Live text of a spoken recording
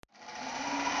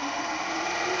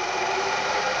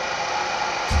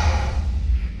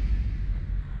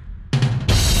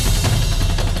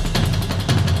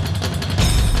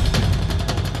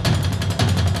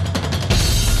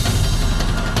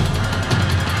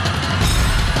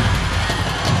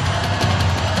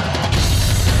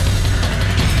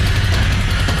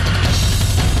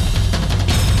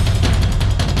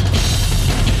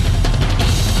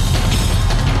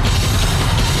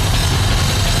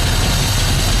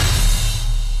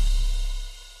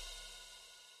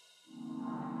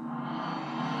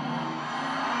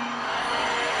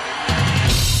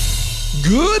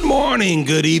Good morning,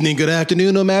 good evening, good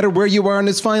afternoon, no matter where you are in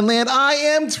this fine land. I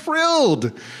am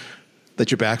thrilled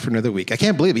that you're back for another week. I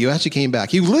can't believe it. You actually came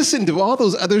back. You listened to all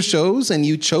those other shows and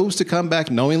you chose to come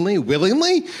back knowingly,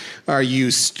 willingly? Are you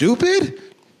stupid?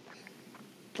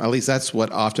 At least that's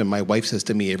what often my wife says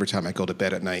to me every time I go to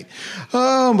bed at night.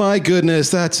 Oh my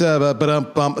goodness, that's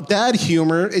dad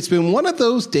humor. It's been one of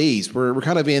those days where we're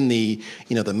kind of in the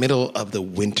middle of the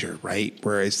winter, right?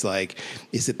 Where it's like,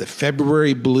 is it the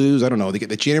February blues? I don't know. They get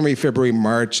the January, February,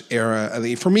 March era. I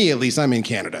mean, for me, at least, I'm in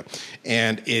Canada,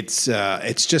 and it's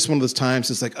just one of those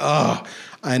times. It's like, oh,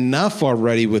 enough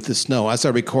already with the snow. As I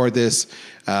record this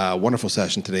wonderful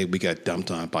session today, we got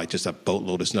dumped on by just a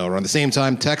boatload of snow. Around the same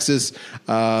time, Texas,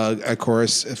 of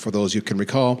course, for those you can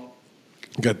recall,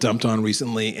 got dumped on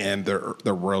recently, and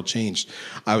their world changed.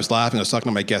 I was laughing. I was talking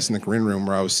to my guest in the green room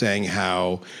where I was saying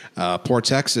how poor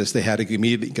Texas, they had to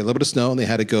immediately get a little bit of snow, and they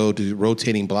had to go to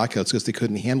rotating blackouts because they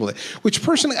couldn't handle it, which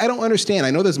personally I don't understand.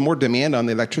 I know there's more demand on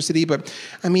the electricity, but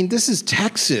I mean, this is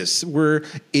Texas where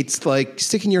it's like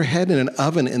sticking your head in an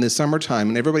oven in the summertime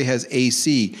and everybody has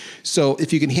AC. So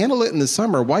if you can handle it in the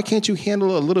summer, why can't you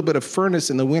handle a little bit of furnace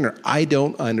in the winter? I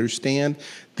don't understand.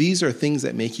 These are things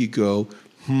that make you go,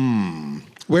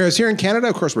 Whereas here in Canada,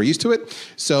 of course, we're used to it.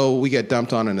 So we get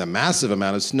dumped on in a massive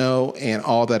amount of snow. And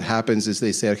all that happens is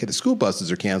they say, okay, the school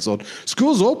buses are canceled.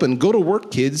 School's open. Go to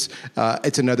work, kids.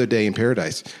 It's another day in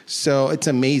paradise. So it's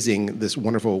amazing, this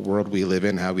wonderful world we live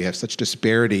in, how we have such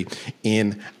disparity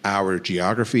in our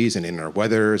geographies and in our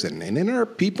weathers and in our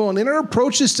people and in our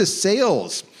approaches to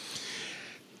sales.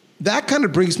 That kind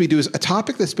of brings me to a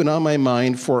topic that's been on my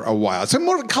mind for a while. So I'm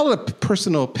more call it a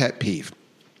personal pet peeve.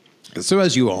 So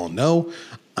as you all know,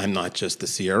 I'm not just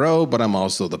the CRO, but I'm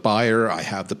also the buyer. I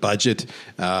have the budget.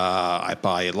 I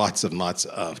buy lots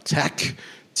of tech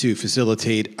to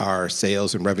facilitate our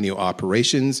sales and revenue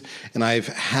operations. And I've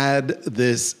had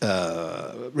this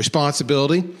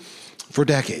responsibility for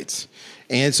decades.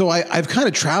 And so I've kind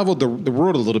of traveled the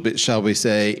world a little bit, shall we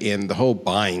say, in the whole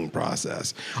buying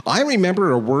process. I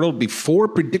remember a world before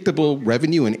predictable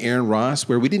revenue and Aaron Ross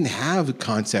where we didn't have the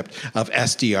concept of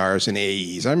SDRs and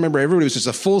AEs. I remember everybody was just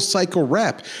a full cycle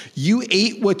rep. You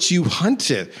ate what you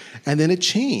hunted. And then it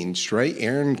changed, right?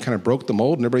 Aaron kind of broke the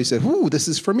mold and everybody said, ooh, this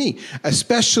is for me.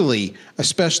 Especially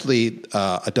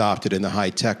adopted in the high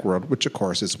tech world, which of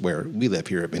course is where we live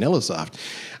here at VanillaSoft.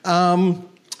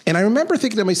 And I remember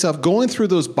thinking to myself, going through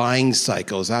those buying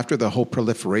cycles after the whole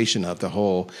proliferation of the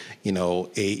whole,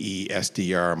 AE,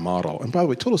 SDR model. And by the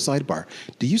way, total sidebar,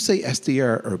 do you say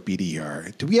SDR or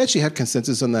BDR? Do we actually have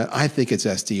consensus on that? I think it's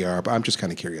SDR, but I'm just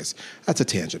kind of curious. That's a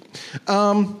tangent.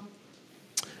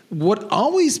 What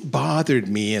always bothered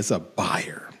me as a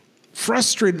buyer,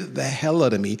 frustrated the hell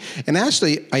out of me, and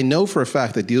actually I know for a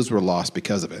fact that deals were lost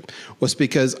because of it, was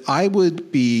because I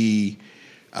would be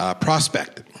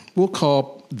prospected. We'll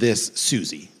call this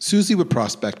Susie. Susie would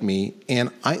prospect me,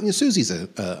 and Susie's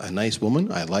a nice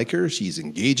woman. I like her. She's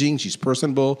engaging. She's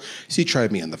personable. She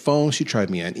tried me on the phone. She tried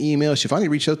me on email. She finally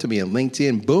reached out to me on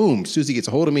LinkedIn. Boom, Susie gets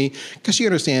a hold of me because she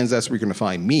understands that's where you're going to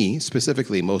find me,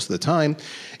 specifically most of the time.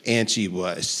 And she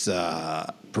was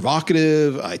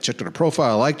provocative. I checked out her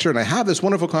profile. I liked her, and I have this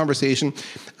wonderful conversation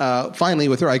finally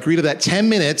with her. I agree to that 10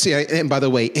 minutes. And by the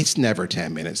way, it's never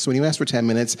 10 minutes. So when you ask for 10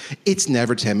 minutes, it's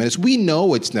never 10 minutes. We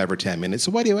know it's never 10 minutes.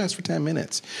 So why do you ask for 10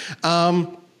 minutes?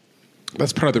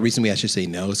 That's part of the reason we actually say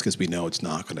no, is because we know it's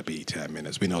not going to be 10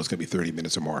 minutes. We know it's going to be 30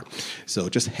 minutes or more. So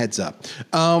just heads up.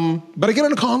 But I get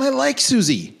on a call, and I like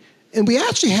Susie. And we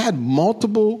actually had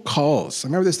multiple calls. I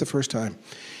remember this the first time.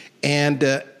 And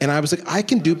I was like, I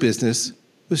can do business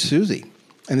with Susie.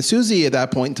 And Susie at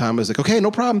that point in time was like, okay,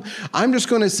 no problem. I'm just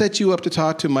going to set you up to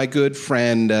talk to my good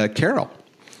friend, Carol.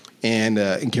 And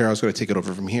Carol's going to take it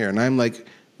over from here. And I'm like,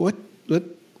 what?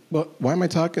 Why am I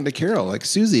talking to Carol? Like,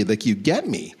 Susie, like, you get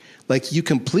me. Like, you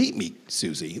complete me,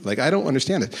 Susie. Like, I don't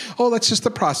understand it. Oh, that's just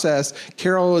the process.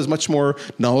 Carol is much more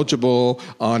knowledgeable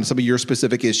on some of your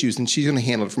specific issues, and she's going to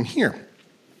handle it from here.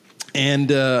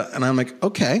 And I'm like,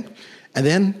 okay. And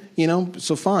then,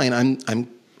 so fine. I'm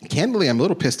candidly, I'm a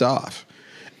little pissed off.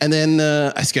 And then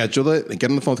I schedule it and get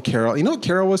on the phone with Carol. You know what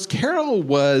Carol was? Carol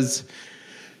was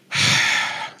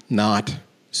not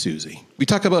Susie. We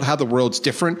talk about how the world's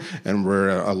different and we're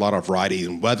a lot of variety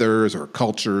in weathers or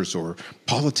cultures or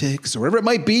politics or whatever it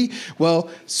might be. Well,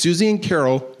 Susie and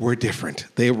Carol were different.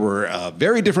 They were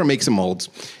very different makes and molds.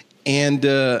 And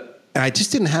I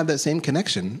just didn't have that same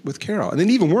connection with Carol. And then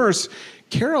even worse,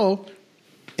 Carol,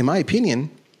 in my opinion,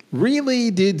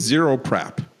 really did zero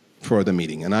prep for the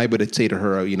meeting. And I would say to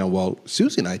her, well,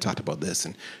 Susie and I talked about this,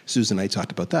 and Susan and I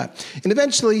talked about that. And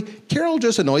eventually, Carol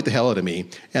just annoyed the hell out of me.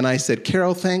 And I said,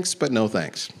 Carol, thanks, but no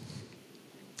thanks.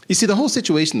 You see, the whole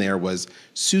situation there was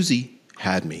Susie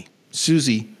had me.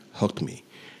 Susie hooked me.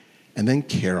 And then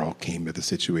Carol came to the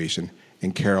situation,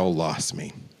 and Carol lost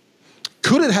me.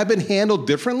 Could it have been handled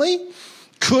differently?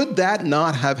 Could that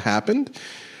not have happened?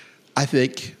 I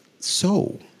think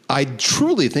so. I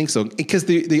truly think so. Because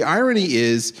the irony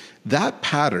is that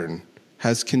pattern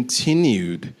has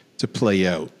continued to play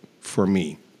out for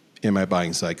me in my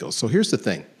buying cycles. So here's the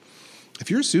thing. If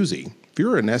you're Susie, if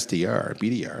you're an SDR,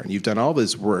 BDR, and you've done all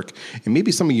this work, and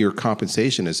maybe some of your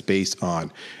compensation is based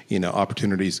on,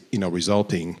 opportunities,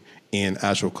 resulting in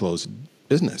actual closed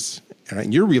business, right?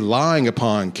 And you're relying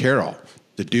upon Carol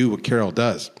to do what Carol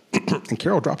does, and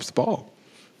Carol drops the ball.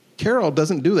 Carol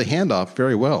doesn't do the handoff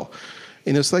very well.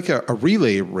 And it's like a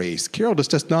relay race. Carol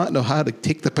just does not know how to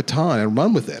take the baton and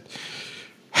run with it.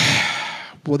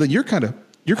 Well, then you're kind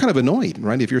of annoyed,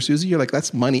 right? If you're Susie, you're like,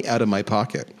 that's money out of my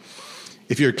pocket.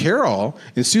 If you're Carol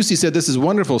and Susie said, this is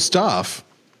wonderful stuff,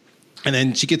 and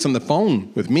then she gets on the phone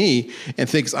with me and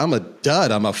thinks I'm a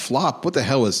dud, I'm a flop. What the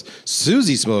hell is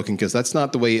Susie smoking? Because that's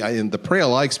not the way, the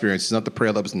Prail I experienced is not the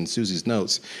Prail that was in Susie's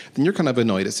notes. Then you're kind of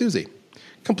annoyed at Susie.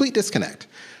 Complete disconnect.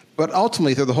 But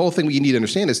ultimately, the whole thing what you need to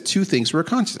understand is two things were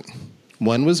constant.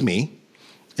 One was me,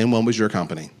 and one was your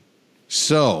company.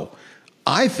 So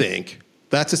I think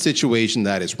that's a situation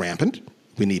that is rampant.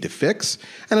 We need to fix.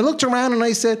 And I looked around and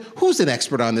I said, who's an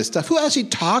expert on this stuff? Who actually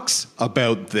talks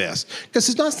about this? Because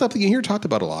it's not something you hear talked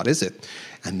about a lot, is it?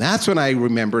 And that's when I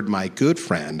remembered my good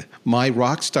friend, my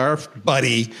rock star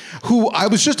buddy, who I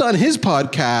was just on his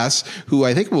podcast, who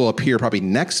I think will appear probably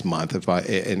next month.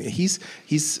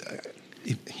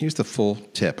 Here's the full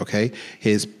tip, okay?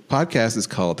 His podcast is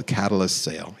called The Catalyst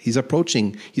Sale. He's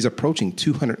approaching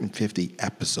 250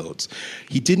 episodes.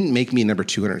 He didn't make me number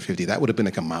 250. That would have been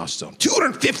like a milestone.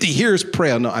 250, here's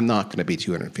Prail. No, I'm not going to be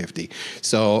 250.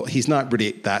 So he's not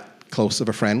really that close of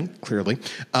a friend, clearly.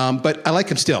 But I like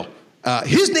him still.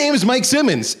 His name is Mike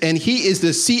Simmons, and he is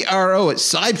the CRO at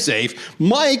CybSafe.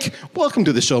 Mike, welcome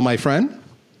to the show, my friend.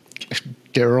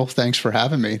 Darryl, thanks for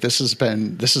having me. This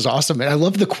is awesome. And I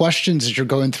love the questions that you're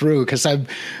going through because I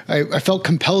felt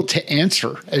compelled to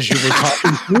answer as you were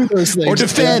talking through those things. Or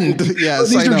defend. Yes,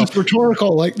 these are just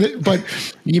rhetorical, but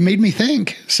you made me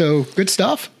think. So good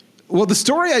stuff. Well, the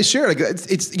story I shared, it's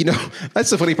that's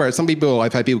the funny part.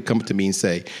 I've had people come to me and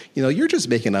say, you're just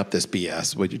making up this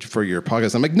BS for your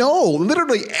podcast. I'm like, no,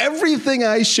 literally everything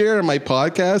I share in my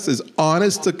podcast is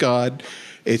honest to God.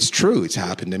 It's true. It's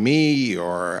happened to me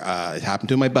or it happened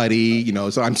to my buddy,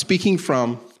 so I'm speaking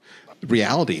from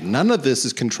reality. None of this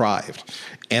is contrived.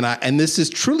 And this is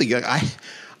truly, I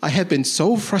have been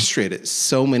so frustrated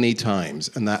so many times.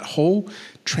 And that whole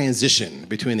transition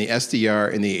between the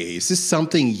SDR and the AE, is this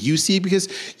something you see? Because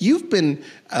you've been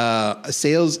a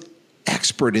sales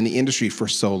expert in the industry for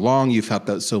so long. You've helped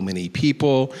out so many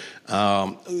people.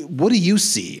 What do you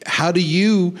see? How do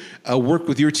you work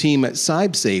with your team at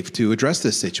CybSafe to address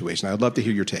this situation? I'd love to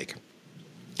hear your take.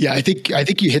 Yeah, I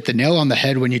think you hit the nail on the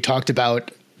head when you talked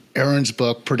about Aaron's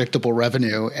book, Predictable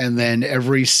Revenue, and then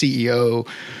every CEO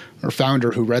or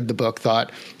founder who read the book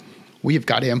thought, we've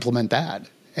got to implement that.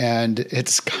 And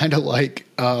it's kind of like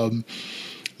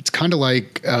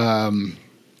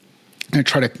I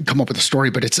try to come up with a story,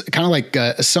 but it's kind of like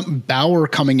some Bauer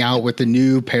coming out with a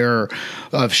new pair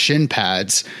of shin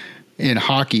pads in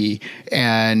hockey,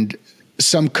 and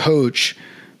some coach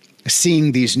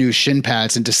seeing these new shin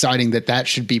pads and deciding that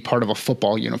should be part of a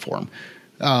football uniform.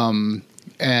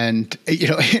 And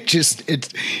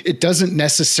it doesn't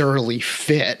necessarily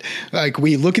fit. Like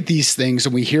we look at these things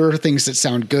and we hear things that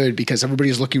sound good because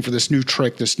everybody's looking for this new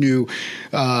trick, this new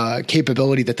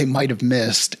capability that they might have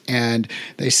missed. And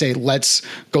they say, let's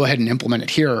go ahead and implement it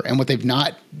here. And what they've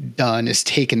not done is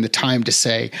taken the time to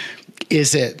say,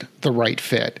 is it the right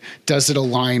fit? Does it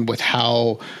align with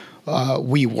how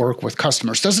we work with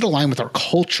customers? Does it align with our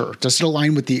culture? Does it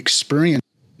align with the experience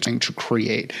to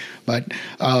create? But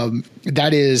I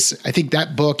think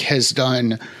that book has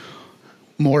done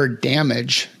more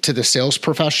damage to the sales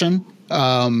profession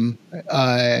than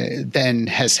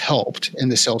has helped in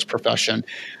the sales profession.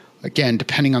 Again,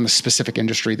 depending on the specific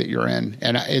industry that you're in.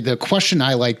 And the question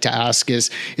I like to ask is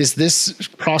this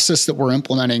process that we're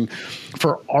implementing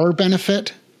for our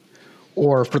benefit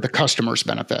or for the customer's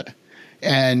benefit?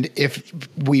 And if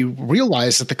we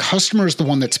realize that the customer is the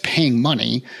one that's paying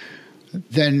money,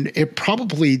 then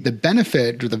the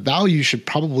benefit or the value should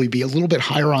probably be a little bit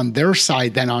higher on their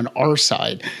side than on our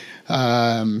side.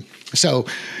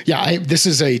 This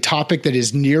is a topic that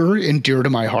is near and dear to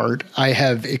my heart. I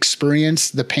have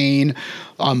experienced the pain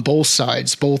on both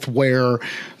sides, both where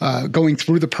going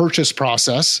through the purchase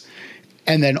process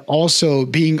And then also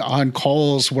being on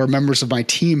calls where members of my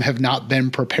team have not been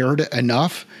prepared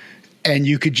enough. And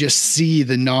you could just see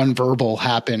the nonverbal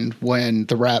happen when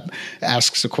the rep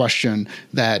asks a question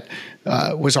that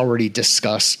was already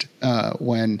discussed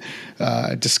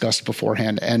discussed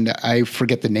beforehand. And I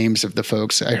forget the names of the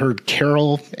folks. I heard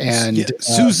Carol and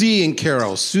Susie and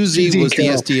Carol. Susie was the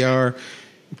SDR.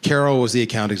 Carol was the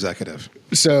account executive.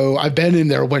 So I've been in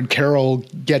there when Carol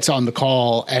gets on the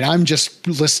call and I'm just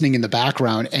listening in the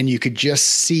background and you could just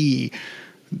see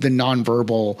the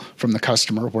nonverbal from the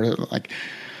customer where like,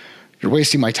 you're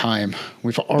wasting my time.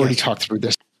 We've already talked through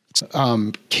this.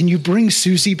 Can you bring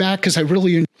Susie back? Because I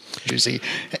really enjoy Susie.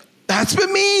 That's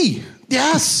been me.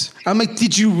 Yes. I'm like,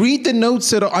 did you read the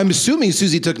notes at all? I'm assuming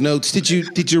Susie took notes. Did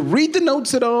you read the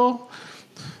notes at all?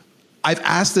 I've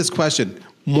asked this question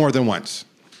more than once.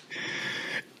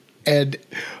 And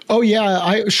I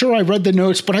read the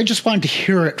notes, but I just wanted to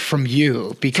hear it from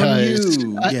you because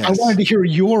I wanted to hear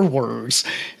your words.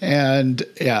 And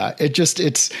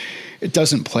it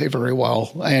doesn't play very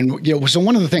well. And, so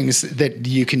one of the things that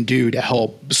you can do to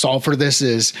help solve for this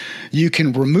is you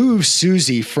can remove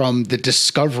Susie from the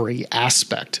discovery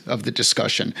aspect of the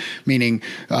discussion, meaning,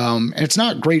 and it's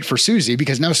not great for Susie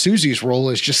because now Susie's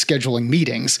role is just scheduling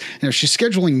meetings. And if she's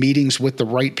scheduling meetings with the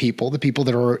right people, the people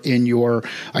that are in your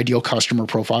ideal customer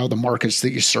profile, the markets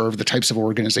that you serve, the types of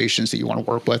organizations that you want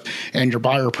to work with, and your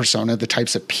buyer persona, the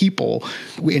types of people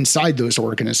inside those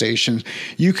organizations,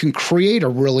 you can create a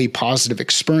really positive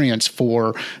experience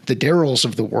for the Darryls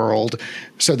of the world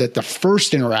so that the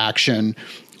first interaction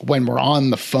when we're on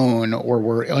the phone or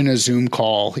we're in a Zoom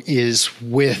call is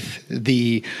with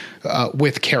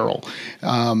with Carol.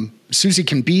 Susie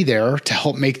can be there to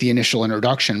help make the initial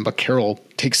introduction, but Carol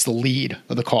takes the lead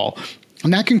of the call.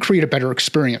 And that can create a better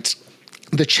experience.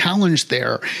 The challenge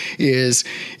there is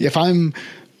if I'm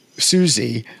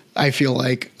Susie, I feel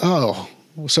like,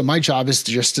 so my job is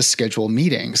just to schedule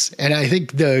meetings. And I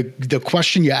think the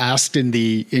question you asked in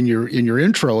your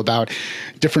intro about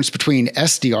difference between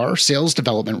SDR, sales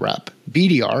development rep,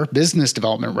 BDR, business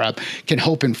development rep, can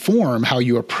help inform how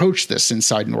you approach this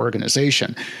inside an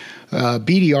organization.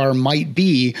 BDR might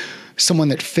be someone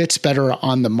that fits better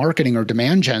on the marketing or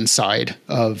demand gen side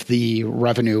of the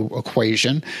revenue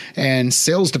equation, and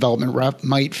sales development rep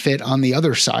might fit on the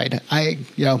other side.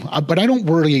 But I don't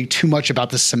worry too much about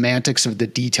the semantics of the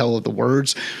detail of the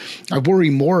words. I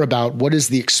worry more about what is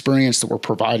the experience that we're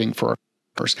providing for our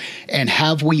customers, and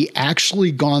have we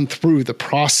actually gone through the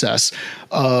process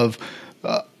of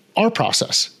our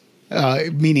process,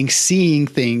 meaning seeing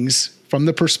things from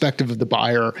the perspective of the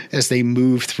buyer as they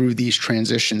move through these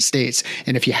transition states.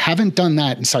 And if you haven't done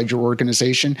that inside your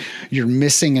organization, you're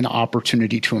missing an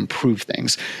opportunity to improve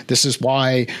things. This is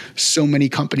why so many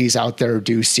companies out there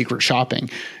do secret shopping.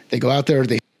 They go out there,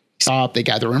 they stop, they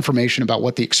gather information about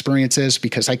what the experience is,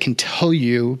 because I can tell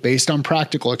you, based on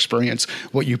practical experience,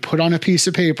 what you put on a piece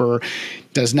of paper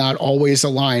does not always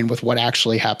align with what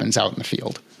actually happens out in the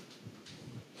field.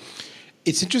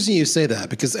 It's interesting you say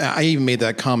that, because I even made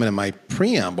that comment in my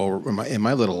preamble, in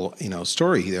my little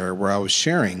story there, where I was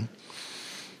sharing.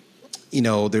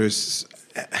 There's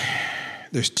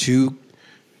two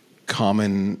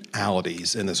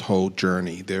commonalities in this whole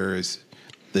journey. There is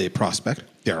the prospect,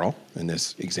 Darryl, in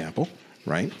this example,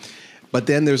 right? But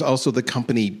then there's also the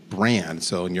company brand.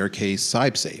 So in your case,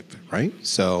 CybSafe, right?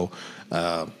 So,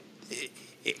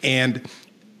 and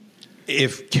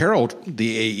if Carol,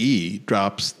 the AE,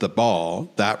 drops the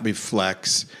ball, that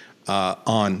reflects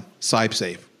on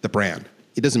CybSafe, the brand.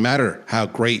 It doesn't matter how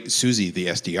great Susie, the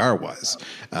SDR, was,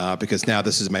 because now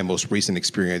this is my most recent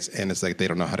experience, and it's like they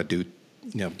don't know how to do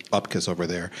bupkis over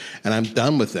there, and I'm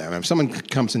done with them. If someone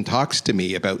comes and talks to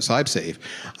me about CybSafe,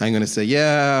 I'm going to say,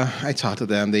 yeah, I talked to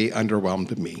them. They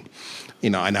underwhelmed me.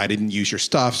 And I didn't use your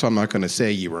stuff, so I'm not going to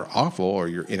say you were awful or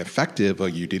you're ineffective or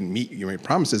you didn't meet your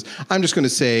promises. I'm just going to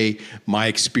say my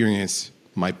experience,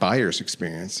 my buyer's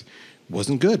experience,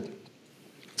 wasn't good.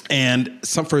 And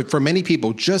for many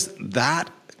people, just that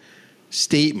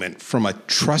statement from a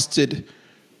trusted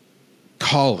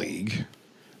colleague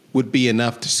would be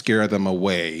enough to scare them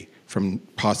away from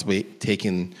possibly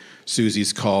taking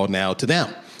Susie's call now to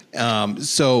them.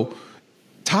 So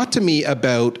talk to me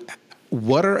about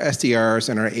what our SDRs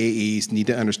and our AEs need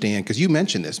to understand, because you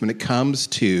mentioned this, when it comes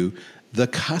to the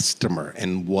customer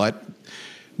and what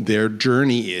their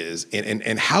journey is,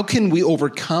 and how can we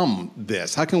overcome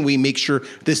this? How can we make sure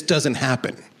this doesn't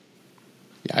happen?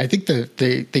 I think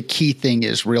the key thing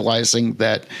is realizing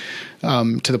that,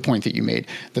 to the point that you made,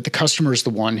 that the customer is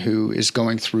the one who is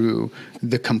going through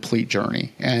the complete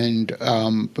journey. And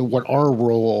what our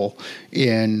role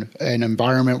in an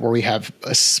environment where we have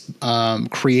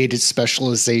created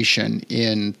specialization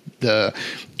in the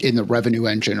revenue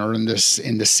engine or in the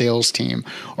sales team,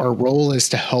 our role is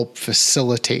to help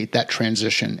facilitate that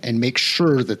transition and make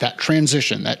sure that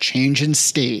transition, that change in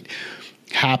state,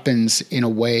 happens in a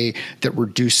way that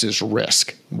reduces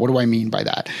risk. What do I mean by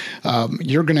that?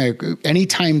 You're going to,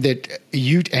 anytime that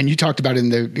you talked about in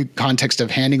the context of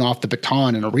handing off the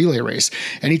baton in a relay race,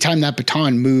 anytime that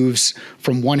baton moves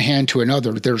from one hand to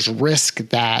another, there's risk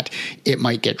that it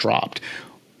might get dropped.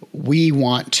 We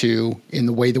want to, in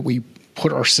the way that we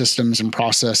put our systems and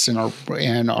process and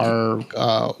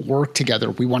our work together,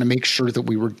 we want to make sure that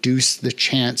we reduce the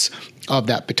chance of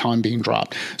that baton being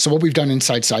dropped. So what we've done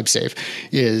inside CybSafe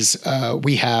is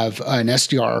we have an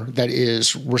SDR that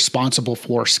is responsible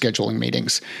for scheduling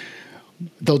meetings.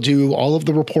 They'll do all of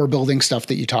the rapport building stuff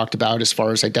that you talked about as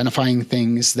far as identifying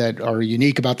things that are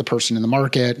unique about the person in the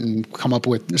market and come up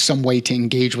with some way to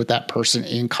engage with that person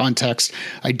in context,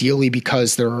 ideally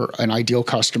because they're an ideal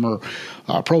customer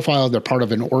profile. They're part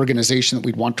of an organization that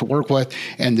we'd want to work with,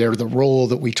 and they're the role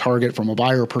that we target from a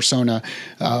buyer persona.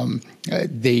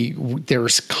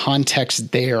 There's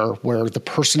context there where the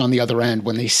person on the other end,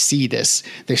 when they see this,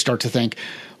 they start to think,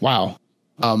 wow,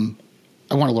 I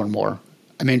want to learn more.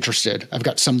 I'm interested. I've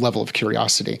got some level of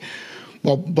curiosity.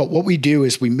 Well, but what we do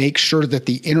is we make sure that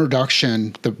the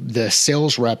introduction, the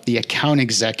sales rep, the account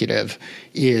executive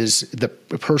is the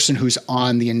person who's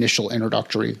on the initial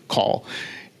introductory call.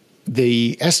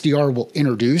 The SDR will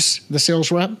introduce the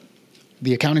sales rep,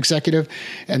 the account executive,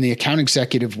 and the account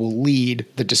executive will lead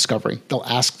the discovery. They'll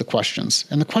ask the questions.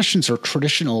 And the questions are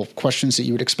traditional questions that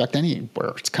you would expect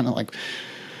anywhere. It's kind of like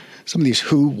some of these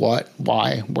who, what,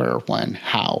 why, where, when,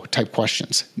 how type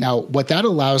questions. Now, what that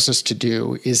allows us to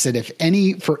do is that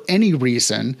for any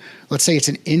reason, let's say it's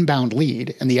an inbound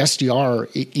lead and the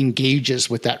SDR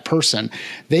engages with that person,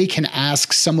 they can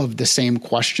ask some of the same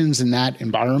questions in that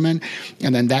environment,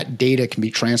 and then that data can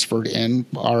be transferred in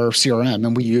our CRM,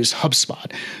 and we use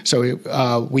HubSpot.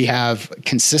 So we have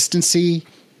consistency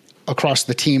across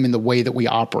the team in the way that we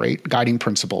operate, guiding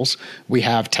principles. We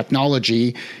have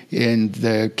technology in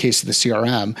the case of the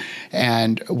CRM,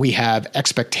 and we have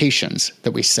expectations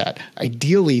that we set.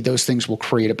 Ideally, those things will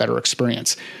create a better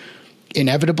experience.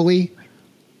 Inevitably,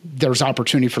 there's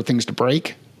opportunity for things to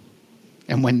break.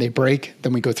 And when they break,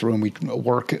 then we go through and we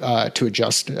work to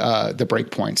adjust the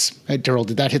break points. Darryl,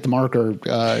 did that hit the mark? Or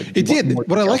it did.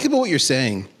 What I like about what you're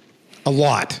saying, a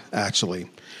lot, actually,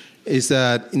 is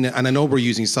that, and I know we're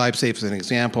using CybSafe as an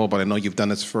example, but I know you've done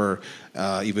this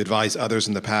you've advised others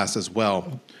in the past as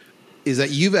well, is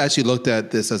that you've actually looked at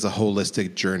this as a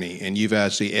holistic journey, and you've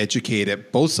actually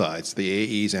educated both sides,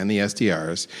 the AEs and the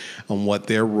SDRs, on what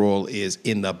their role is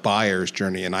in the buyer's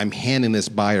journey. And I'm handing this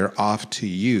buyer off to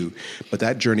you, but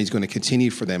that journey is going to continue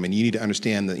for them, and you need to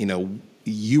understand that,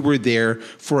 you were there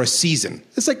for a season.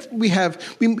 It's like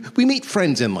we meet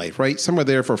friends in life, right? Some are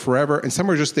there for forever, and some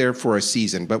are just there for a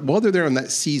season. But while they're there in that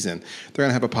season, they're going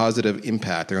to have a positive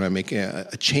impact. They're going to make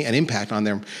an impact on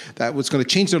them that was going to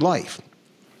change their life.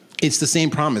 It's the same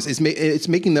promise. It's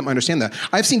making them understand that.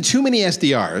 I've seen too many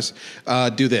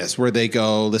SDRs do this, where they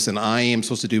go, listen, I am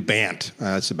supposed to do BANT.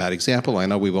 That's a bad example. I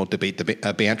know we won't debate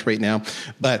the BANT right now,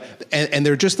 but and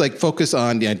they're just like focused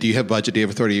on, do you have budget? Do you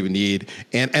have authority you need?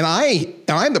 And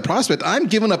I'm the prospect. I'm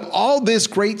giving up all this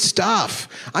great stuff.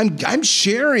 I'm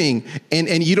sharing,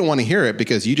 and you don't want to hear it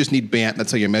because you just need BANT.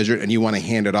 That's how you measure it, and you want to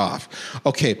hand it off.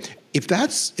 Okay. If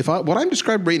what I'm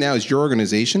describing right now is your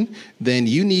organization, then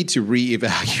you need to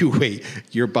reevaluate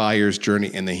your buyer's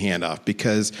journey in the handoff,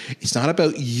 because it's not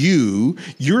about you.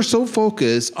 You're so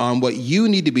focused on what you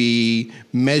need to be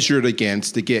measured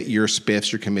against to get your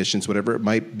spiffs, your commissions, whatever it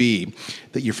might be,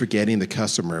 that you're forgetting the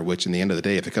customer, which in the end of the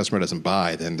day, if the customer doesn't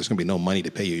buy, then there's going to be no money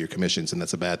to pay you your commissions, and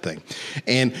that's a bad thing.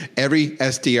 And every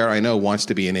SDR I know wants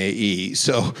to be an AE,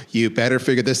 so you better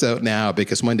figure this out now,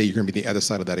 because one day you're going to be the other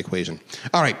side of that equation.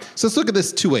 All right. So let's look at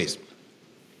this two ways.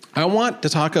 I want to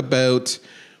talk about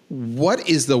what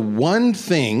is the one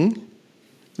thing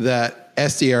that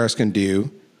SDRs can do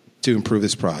to improve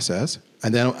this process.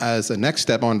 And then as a next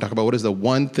step, I want to talk about what is the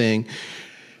one thing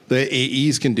the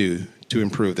AEs can do to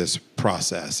improve this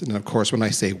process. And of course, when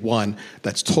I say one,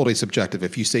 that's totally subjective.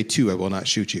 If you say two, I will not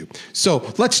shoot you.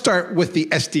 So let's start with the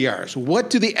SDRs. What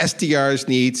do the SDRs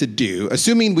need to do?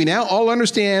 Assuming we now all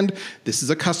understand this is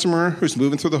a customer who's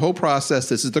moving through the whole process.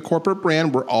 This is the corporate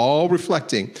brand we're all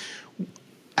reflecting.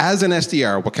 As an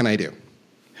SDR, what can I do?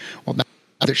 Well,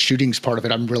 the shooting's part of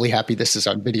it. I'm really happy this is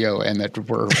on video and that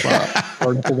we're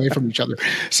far enough away from each other.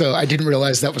 So I didn't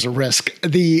realize that was a risk.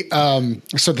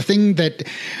 So the thing that,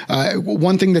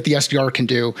 one thing that the SDR can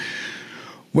do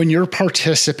when you're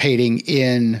participating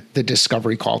in the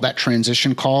discovery call, that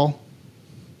transition call,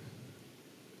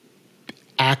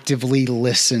 actively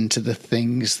listen to the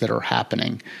things that are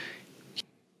happening.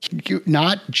 You're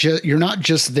not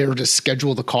just there to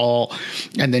schedule the call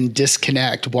and then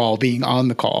disconnect while being on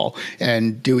the call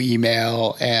and do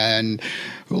email and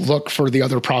look for the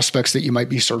other prospects that you might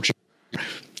be searching.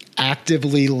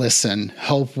 Actively listen,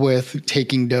 help with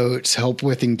taking notes, help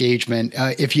with engagement.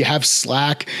 If you have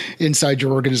Slack inside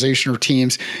your organization or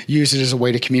teams, use it as a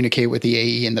way to communicate with the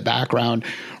AE in the background.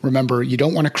 Remember, you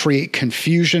don't want to create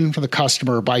confusion for the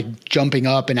customer by jumping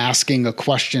up and asking a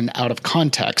question out of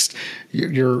context.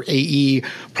 Your AE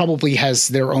probably has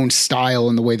their own style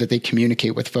in the way that they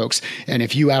communicate with folks. And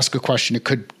if you ask a question, it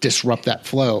could disrupt that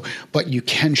flow. But you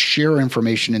can share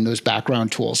information in those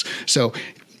background tools. So,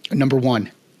 number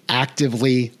one,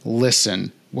 actively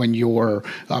listen when you're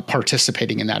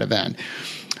participating in that event.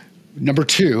 Number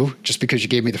two, just because you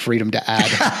gave me the freedom to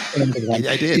add,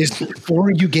 I did. Is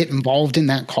before you get involved in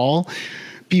that call,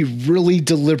 be really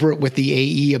deliberate with the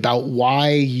AE about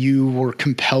why you were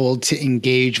compelled to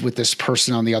engage with this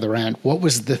person on the other end. What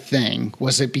was the thing?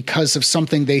 Was it because of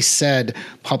something they said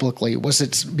publicly? Was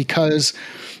it because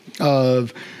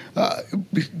of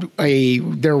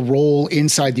their role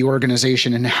inside the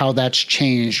organization and how that's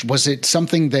changed? Was it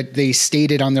something that they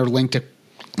stated on their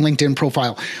LinkedIn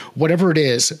profile? Whatever it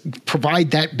is,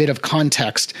 provide that bit of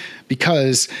context,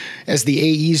 because as the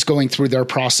AE is going through their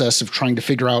process of trying to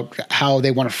figure out how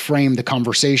they want to frame the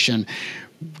conversation,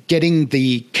 getting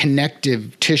the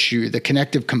connective tissue, the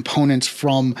connective components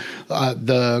from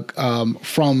the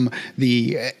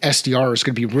SDR is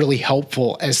going to be really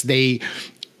helpful as they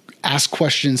ask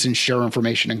questions and share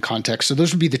information and context. So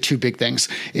those would be the two big things.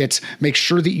 It's make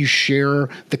sure that you share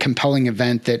the compelling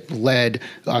event that led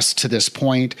us to this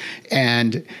point,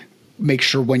 and make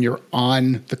sure when you're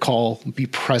on the call, be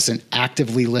present,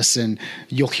 actively listen.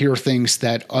 You'll hear things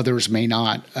that others may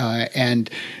not.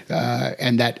 And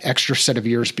that extra set of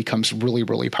ears becomes really,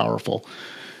 really powerful.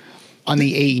 On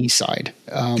the AE side.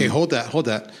 Okay, hold that.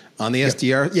 On the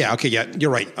SDR,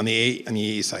 you're right. On the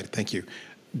AE side, thank you.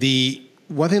 The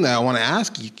one thing that I want to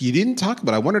ask you didn't talk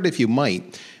about, I wondered if you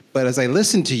might, but as I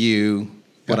listen to you,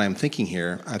 what I'm thinking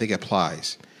here, I think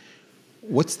applies.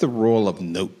 What's the role of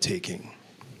note-taking?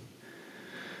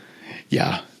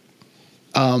 Yeah.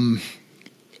 I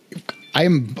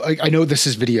know this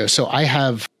is video, so I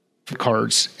have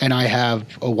cards and I have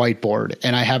a whiteboard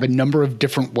and I have a number of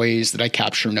different ways that I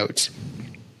capture notes.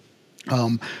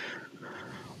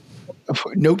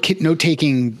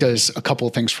 Note-taking does a couple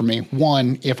of things for me.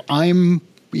 One, if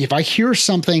I hear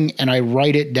something and I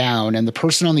write it down and the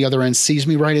person on the other end sees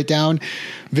me write it down,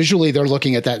 visually they're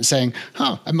looking at that and saying,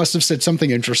 I must have said something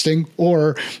interesting,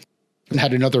 or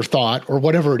had another thought, or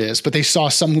whatever it is, but they saw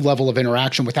some level of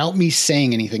interaction without me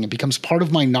saying anything. It becomes part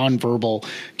of my nonverbal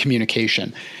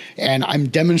communication. And I'm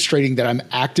demonstrating that I'm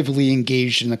actively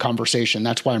engaged in the conversation.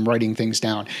 That's why I'm writing things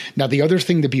down. Now, the other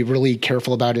thing to be really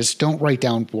careful about is don't write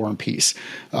down War and Peace.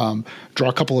 Draw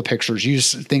a couple of pictures.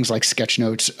 Use things like sketch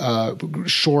notes,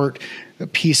 short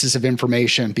pieces of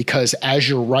information, because as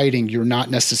you're writing, you're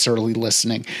not necessarily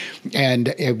listening.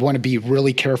 And I want to be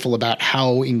really careful about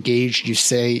how engaged you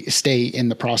stay in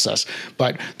the process.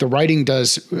 But the writing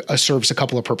serves a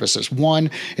couple of purposes.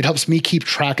 One, it helps me keep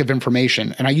track of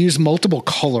information. And I use multiple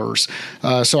colors.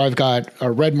 So I've got a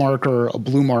red marker, a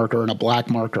blue marker, and a black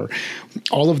marker.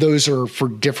 All of those are for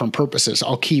different purposes.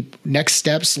 I'll keep next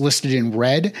steps listed in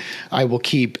red. I will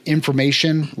keep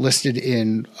information listed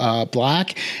in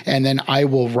black. And then I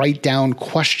will write down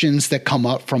questions that come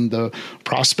up from the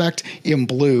prospect in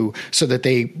blue so that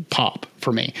they pop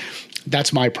for me.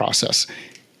 That's my process.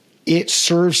 It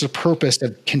serves the purpose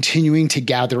of continuing to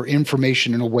gather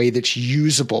information in a way that's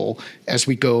usable as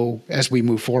we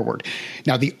move forward.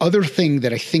 Now, the other thing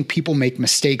that I think people make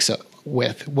mistakes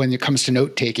with when it comes to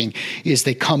note taking is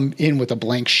they come in with a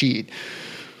blank sheet.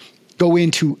 Go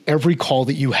into every call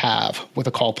that you have with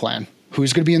a call plan.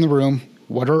 Who's going to be in the room?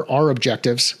 What are our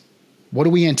objectives? What do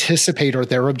we anticipate are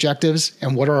their objectives,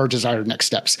 and what are our desired next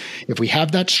steps? If we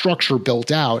have that structure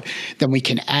built out, then we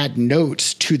can add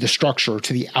notes to the structure,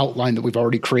 to the outline that we've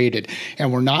already created.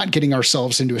 And we're not getting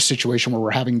ourselves into a situation where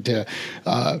we're having to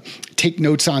take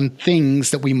notes on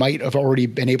things that we might have already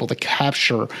been able to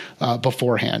capture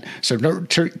beforehand. So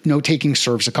note-taking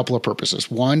serves a couple of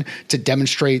purposes. One, to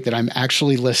demonstrate that I'm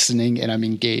actually listening and I'm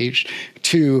engaged.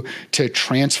 Two, to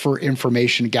transfer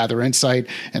information, gather insight.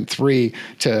 And three,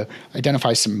 to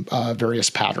identify some various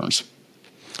patterns.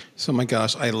 So my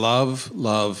gosh, I love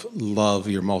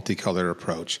your multicolored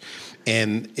approach.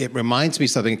 And it reminds me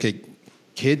something, okay,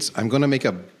 kids, I'm going to make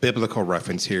a biblical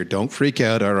reference here. Don't freak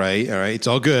out, all right? It's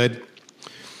all good.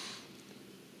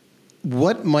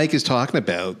 What Mike is talking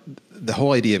about, the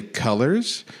whole idea of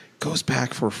colors, goes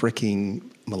back for freaking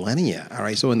millennia, all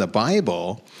right? So in the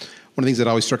Bible, one of the things that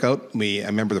always struck out me, I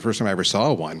remember the first time I ever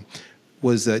saw one,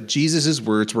 was that Jesus'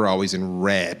 words were always in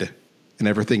red and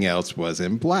everything else was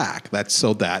in black. That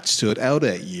stood out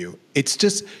at you. It's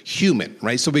just human,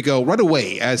 right? So we go right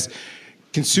away as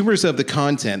consumers of the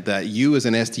content that you as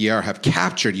an SDR have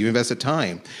captured, you invested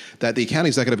time, that the account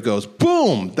executive goes,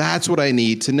 boom, that's what I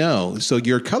need to know. So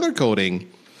your color coding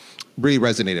really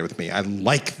resonated with me. I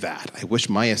like that. I wish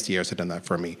my SDRs had done that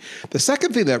for me. The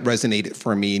second thing that resonated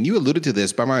for me, and you alluded to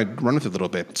this, but I'm going to run with it a little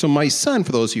bit. So my son,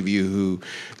 for those of you who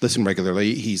listen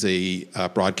regularly, he's a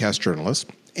broadcast journalist,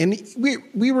 and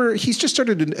he's just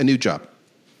started a new job.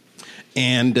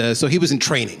 And so he was in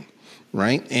training.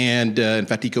 Right. And in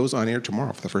fact, he goes on air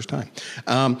tomorrow for the first time.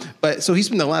 But so he's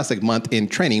been the last month in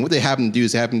training. What they have him do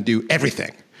is have him do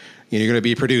everything. You're going to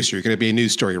be a producer. You're going to be a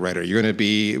news story writer. You're going to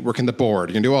be working the board.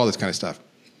 You're going to do all this kind of stuff.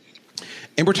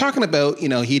 And we're talking about,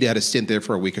 he'd had a stint there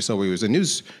for a week or so where he was a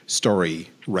news story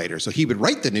writer. So he would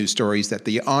write the news stories that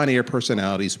the on-air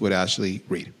personalities would actually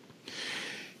read.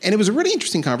 And it was a really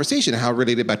interesting conversation, how it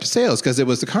related back to sales, because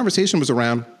the conversation was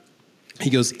around, he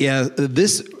goes, yeah,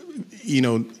 this,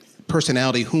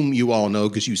 personality whom you all know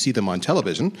because you see them on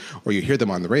television or you hear them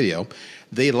on the radio,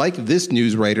 they like this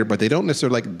news writer, but they don't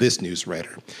necessarily like this news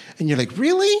writer. And you're like,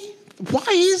 really? Why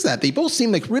is that? They both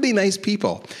seem like really nice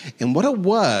people. And what it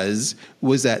was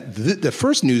that the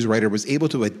first news writer was able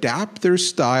to adapt their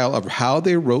style of how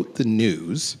they wrote the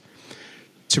news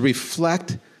to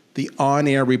reflect the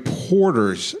on-air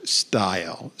reporter's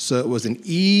style. So it was an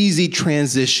easy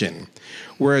transition.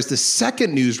 Whereas the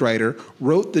second news writer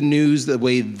wrote the news the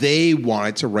way they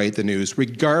wanted to write the news,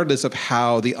 regardless of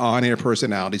how the on-air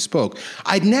personality spoke.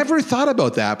 I'd never thought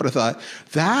about that, but I thought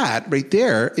that right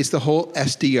there is the whole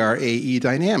SDR-AE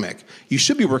dynamic. You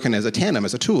should be working as a tandem,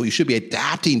 as a tool. You should be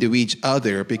adapting to each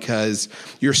other because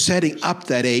you're setting up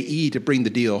that AE to bring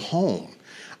the deal home.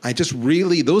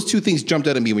 Those two things jumped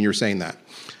out at me when you were saying that.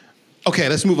 Okay,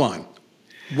 let's move on.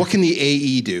 What can the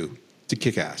AE do to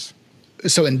kick ass?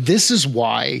 So, and this is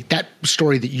why that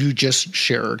story that you just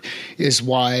shared is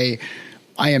why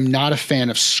I am not a fan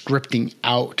of scripting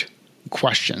out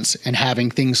questions and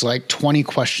having things like 20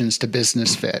 questions to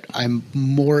business fit. I'm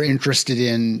more interested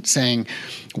in saying,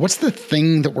 what's the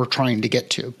thing that we're trying to get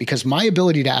to? Because my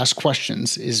ability to ask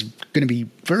questions is going to be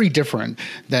very different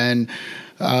than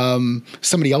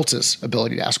somebody else's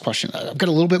ability to ask questions. I've got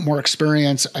a little bit more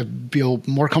experience. I feel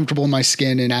more comfortable in my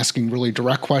skin in asking really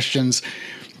direct questions.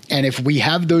 And if we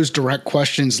have those direct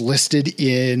questions listed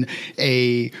in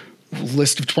a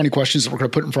list of 20 questions that we're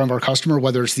going to put in front of our customer,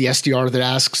 whether it's the SDR that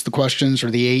asks the questions or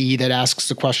the AE that asks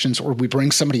the questions, or we bring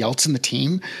somebody else in the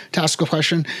team to ask a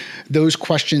question, those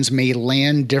questions may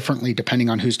land differently depending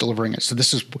on who's delivering it. So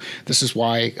this is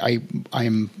why I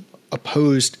am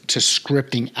opposed to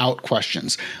scripting out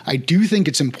questions. I do think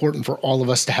it's important for all of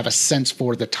us to have a sense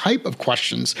for the type of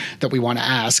questions that we want to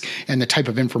ask and the type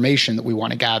of information that we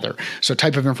want to gather. So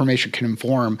type of information can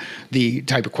inform the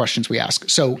type of questions we ask.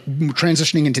 So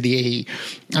transitioning into the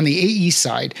AE. On the AE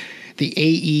side, the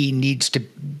AE needs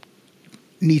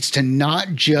to not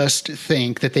just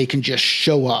think that they can just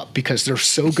show up because they're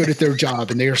so good at their job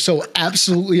and they are so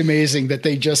absolutely amazing that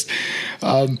they just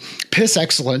piss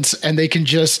excellence and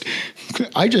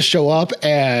I just show up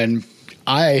and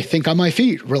I think on my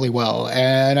feet really well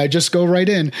and I just go right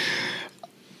in.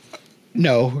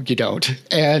 No, you don't.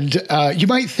 And you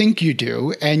might think you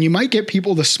do, and you might get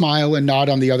people to smile and nod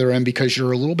on the other end because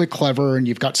you're a little bit clever and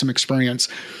you've got some experience,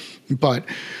 but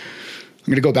I'm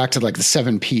going to go back to the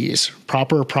 7 Ps.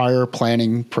 Proper prior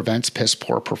planning prevents piss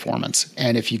poor performance.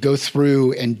 And if you go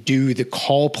through and do the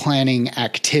call planning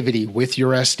activity with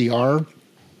your SDR,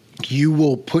 you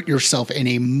will put yourself in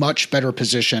a much better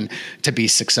position to be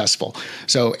successful.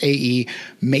 So AE,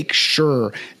 make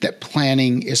sure that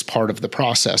planning is part of the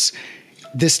process.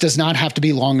 This does not have to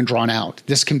be long and drawn out.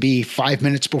 This can be 5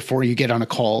 minutes before you get on a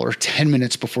call or 10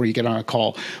 minutes before you get on a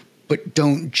call, but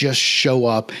don't just show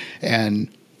up and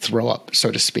throw up,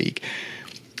 so to speak.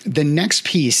 The next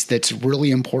piece that's really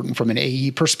important from an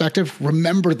AE perspective,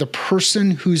 remember the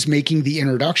person who's making the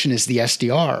introduction is the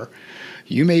SDR.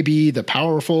 You may be the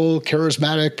powerful,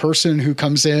 charismatic person who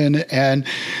comes in and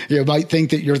might think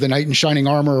that you're the knight in shining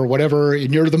armor or whatever,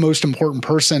 and you're the most important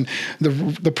person.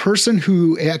 The person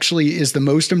who actually is the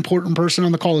most important person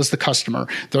on the call is the customer.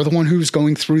 They're the one who's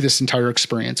going through this entire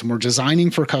experience, and we're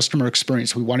designing for customer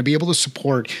experience. We want to be able to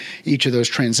support each of those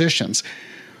transitions.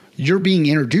 You're being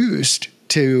introduced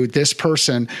to this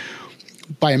person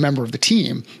by a member of the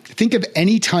team. Think of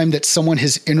any time that someone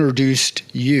has introduced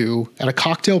you at a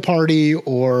cocktail party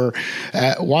or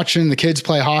watching the kids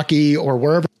play hockey or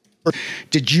wherever.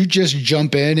 Did you just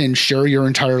jump in and share your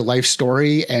entire life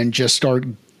story and just start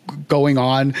going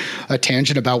on a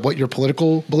tangent about what your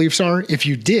political beliefs are? If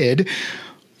you did,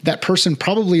 that person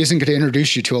probably isn't going to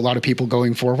introduce you to a lot of people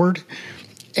going forward.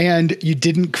 And you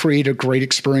didn't create a great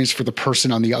experience for the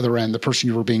person on the other end, the person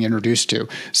you were being introduced to.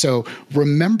 So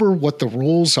remember what the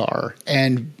rules are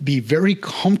and be very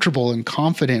comfortable and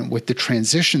confident with the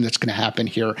transition that's going to happen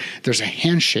here. There's a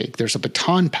handshake. There's a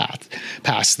baton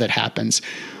pass that happens.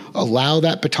 Allow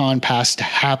that baton pass to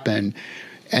happen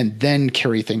and then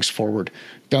carry things forward.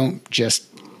 Don't just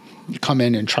come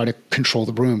in and try to control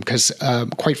the room because,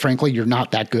 quite frankly, you're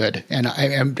not that good. And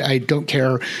I don't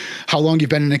care how long you've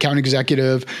been an account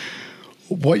executive,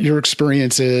 what your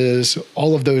experience is,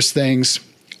 all of those things.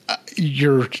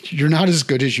 You're not as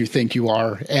good as you think you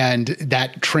are. And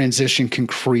that transition can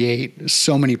create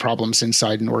so many problems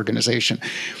inside an organization.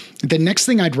 The next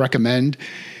thing I'd recommend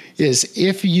is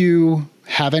if you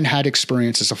haven't had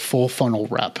experience as a full funnel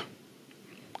rep,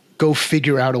 go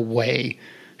figure out a way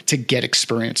to get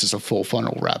experience as a full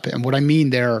funnel rep. And what I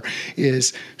mean there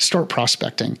is start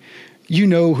prospecting. You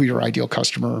know who your ideal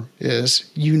customer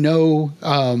is. You know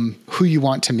who you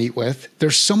want to meet with.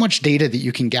 There's so much data that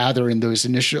you can gather in those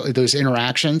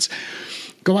interactions.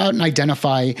 Go out and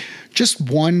identify just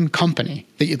one company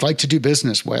that you'd like to do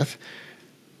business with,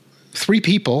 3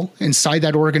 people inside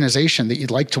that organization that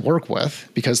you'd like to work with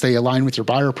because they align with your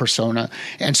buyer persona,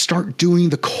 and start doing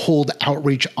the cold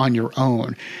outreach on your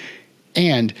own.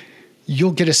 And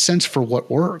you'll get a sense for what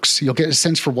works. You'll get a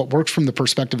sense for what works from the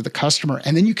perspective of the customer.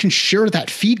 And then you can share that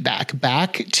feedback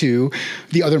back to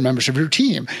the other members of your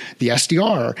team, the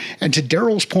SDR. And to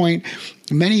Darryl's point,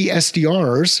 many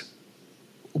SDRs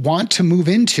want to move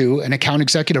into an account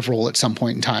executive role at some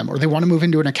point in time, or they want to move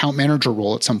into an account manager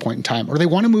role at some point in time, or they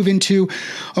want to move into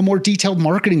a more detailed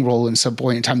marketing role in some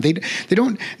point in time. They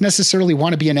don't necessarily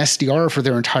want to be an SDR for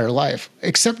their entire life,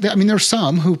 except that, there's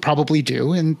some who probably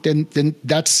do, and then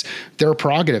that's their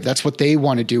prerogative. That's what they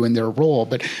want to do in their role.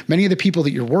 But many of the people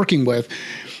that you're working with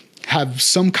have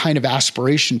some kind of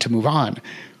aspiration to move on.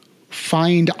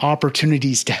 Find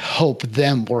opportunities to help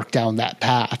them work down that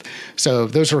path. So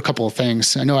those are a couple of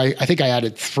things. I know I think I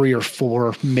added 3 or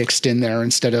 4 mixed in there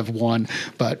instead of 1,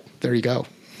 but there you go.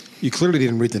 You clearly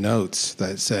didn't read the notes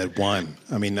that said 1.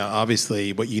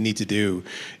 Obviously what you need to do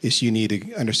is you need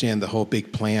to understand the whole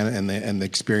big plan and the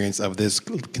experience of this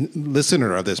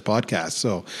listener of this podcast.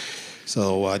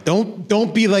 So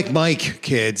don't be like Mike,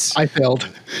 kids. I failed.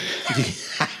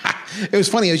 It was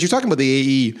funny as you're talking about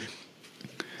the AE.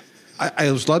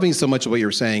 I was loving so much of what you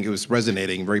were saying. It was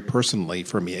resonating very personally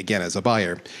for me, again, as a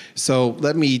buyer. So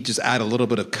let me just add a little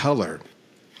bit of color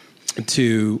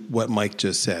to what Mike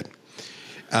just said.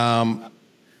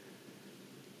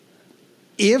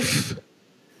 If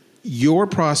your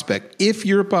prospect, if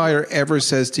your buyer ever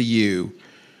says to you,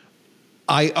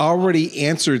 I already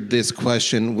answered this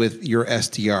question with your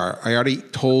SDR, I already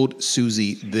told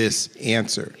Susie this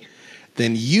answer,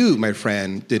 then you, my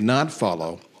friend, did not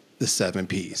follow the 7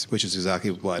 Ps, which is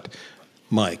exactly what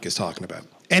Mike is talking about.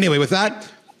 Anyway, with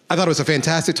that, I thought it was a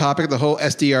fantastic topic, the whole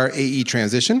SDR-AE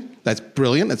transition. That's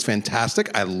brilliant. That's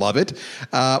fantastic. I love it.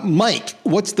 Mike,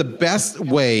 what's the best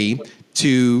way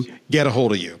to get a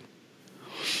hold of you?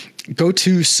 Go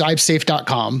to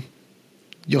CybSafe.com.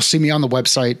 You'll see me on the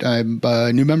website. I'm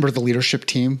a new member of the leadership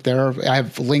team there. I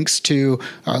have links to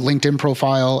our LinkedIn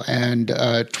profile and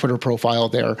Twitter profile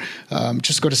there.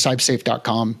 Just go to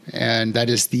CybSafe.com, and that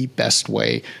is the best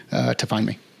way to find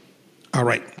me. All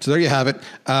right. So there you have it.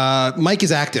 Mike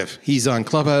is active. He's on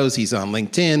Clubhouse. He's on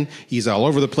LinkedIn. He's all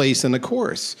over the place. And of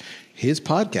course, his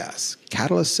podcast,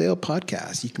 Catalyst Sale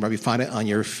Podcast. You can probably find it on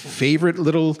your favorite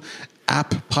little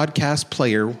app podcast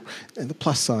player and the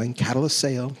plus sign, Catalyst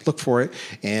Sale. Look for it.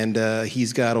 And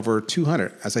he's got over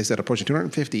 200, as I said, approaching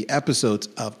 250 episodes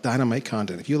of dynamite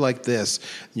content. If you like this,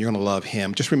 you're going to love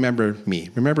him. Just remember me.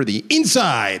 Remember the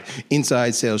Inside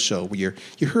Sales Show where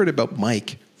you heard about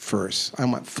Mike first. I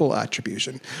want full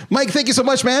attribution. Mike, thank you so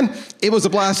much, man. It was a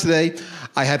blast today.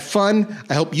 I had fun.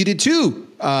 I hope you did too.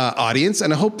 audience.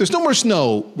 And I hope there's no more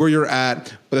snow where you're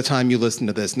at by the time you listen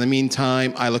to this. In the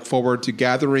meantime, I look forward to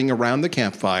gathering around the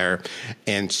campfire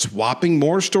and swapping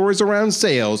more stories around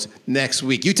sales next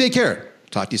week. You take care.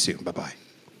 Talk to you soon. Bye-bye.